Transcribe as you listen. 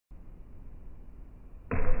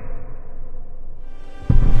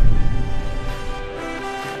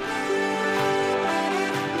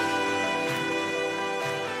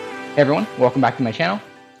Hey everyone, welcome back to my channel.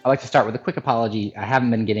 I'd like to start with a quick apology. I haven't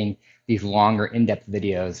been getting these longer in-depth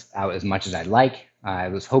videos out as much as I'd like. I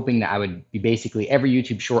was hoping that I would be basically every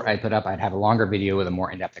YouTube short I put up, I'd have a longer video with a more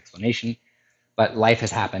in-depth explanation. But life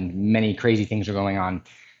has happened. Many crazy things are going on.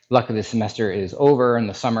 Luckily, this semester is over and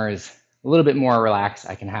the summer is a little bit more relaxed.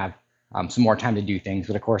 I can have some more time to do things.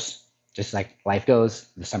 But of course, just like life goes,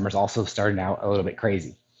 the summer's also starting out a little bit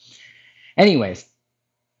crazy. Anyways,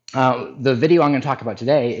 the video I'm going to talk about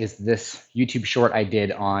today is this YouTube short I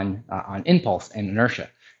did on impulse and inertia.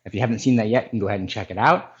 If you haven't seen that yet, you can go ahead and check it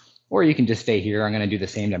out, or you can just stay here. I'm going to do the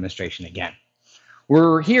same demonstration again.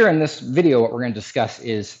 We're here in this video. What we're going to discuss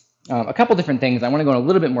is a couple different things. I want to go in a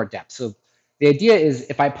little bit more depth. So the idea is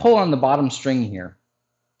if I pull on the bottom string here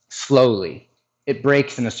slowly, it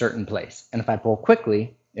breaks in a certain place. And if I pull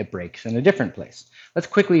quickly, it breaks in a different place. Let's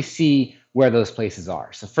quickly see where those places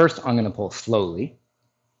are. So first, I'm going to pull slowly.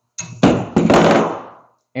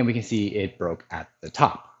 And we can see it broke at the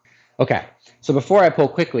top. Okay, so before I pull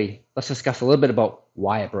quickly, let's discuss a little bit about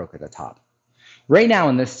why it broke at the top. Right now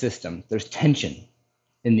in this system, there's tension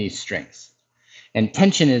in these strings. And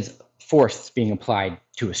tension is force being applied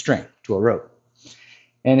to a string, to a rope.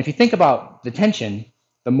 And if you think about the tension,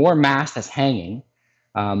 the more mass that's hanging,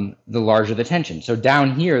 the larger the tension. So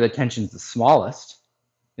down here, the tension is the smallest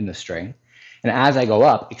in the string. And as I go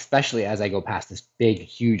up, especially as I go past this big,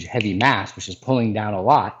 huge, heavy mass, which is pulling down a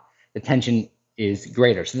lot, the tension is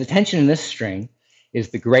greater. So the tension in this string is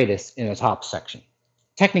the greatest in the top section.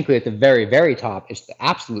 Technically, at the very, very top, it's the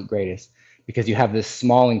absolute greatest because you have this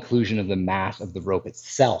small inclusion of the mass of the rope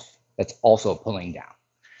itself that's also pulling down.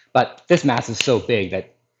 But this mass is so big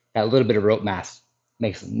that a little bit of rope mass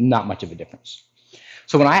makes not much of a difference.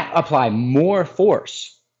 So when I apply more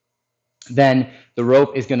force, then the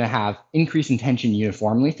rope is going to have increase in tension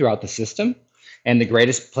uniformly throughout the system. And the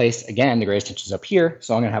greatest place, again, the greatest tension is up here.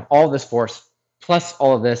 So I'm going to have all this force plus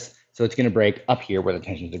all of this. So it's going to break up here where the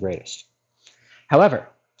tension is the greatest. However,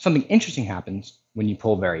 something interesting happens when you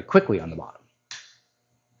pull very quickly on the bottom.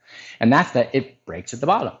 And that's that it breaks at the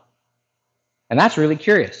bottom. And that's really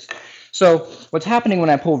curious. So what's happening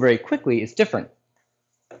when I pull very quickly is different.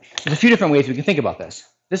 There's a few different ways we can think about this.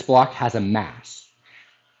 This block has a mass.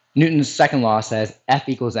 Newton's second law says F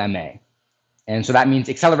equals ma. And so that means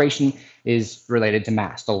acceleration is related to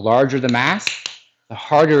mass. The larger the mass, the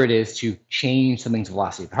harder it is to change something's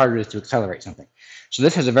velocity, the harder it is to accelerate something. So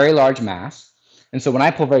this has a very large mass. And so when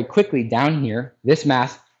I pull very quickly down here, this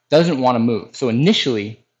mass doesn't want to move. So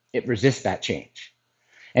initially, it resists that change.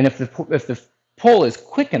 And if the pull is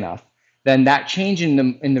quick enough, then that change in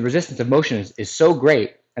the resistance of motion is so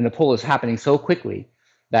great, and the pull is happening so quickly,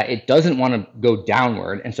 that it doesn't want to go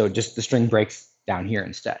downward, and so just the string breaks down here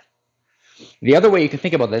instead. The other way you can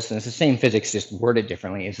think about this, and it's the same physics, just worded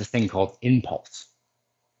differently, is this thing called impulse.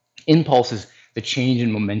 Impulse is the change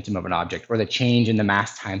in momentum of an object, or the change in the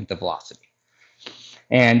mass times the velocity.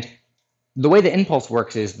 And the way the impulse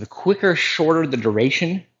works is the quicker, shorter the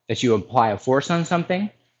duration that you apply a force on something,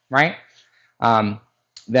 right?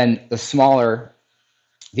 Then the smaller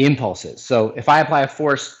the impulse is. So if I apply a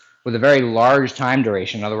force with a very large time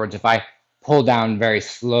duration, in other words, if I pull down very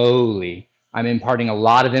slowly, I'm imparting a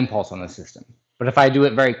lot of impulse on the system. But if I do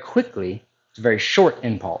it very quickly, it's a very short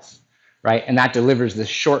impulse, right? And that delivers this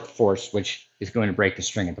short force, which is going to break the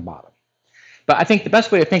string at the bottom. But I think the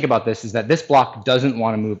best way to think about this is that this block doesn't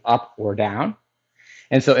want to move up or down.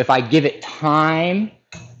 And so if I give it time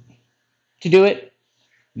to do it,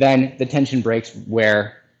 then the tension breaks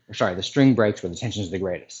the string breaks where the tension is the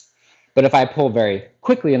greatest. But if I pull very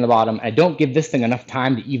quickly in the bottom, and I don't give this thing enough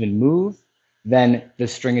time to even move, then the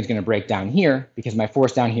string is going to break down here because my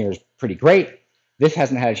force down here is pretty great. This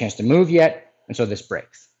hasn't had a chance to move yet, and so this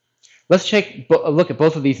breaks. Let's take a look at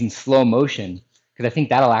both of these in slow motion, because I think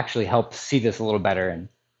that'll actually help see this a little better, and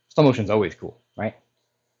slow motion is always cool, right?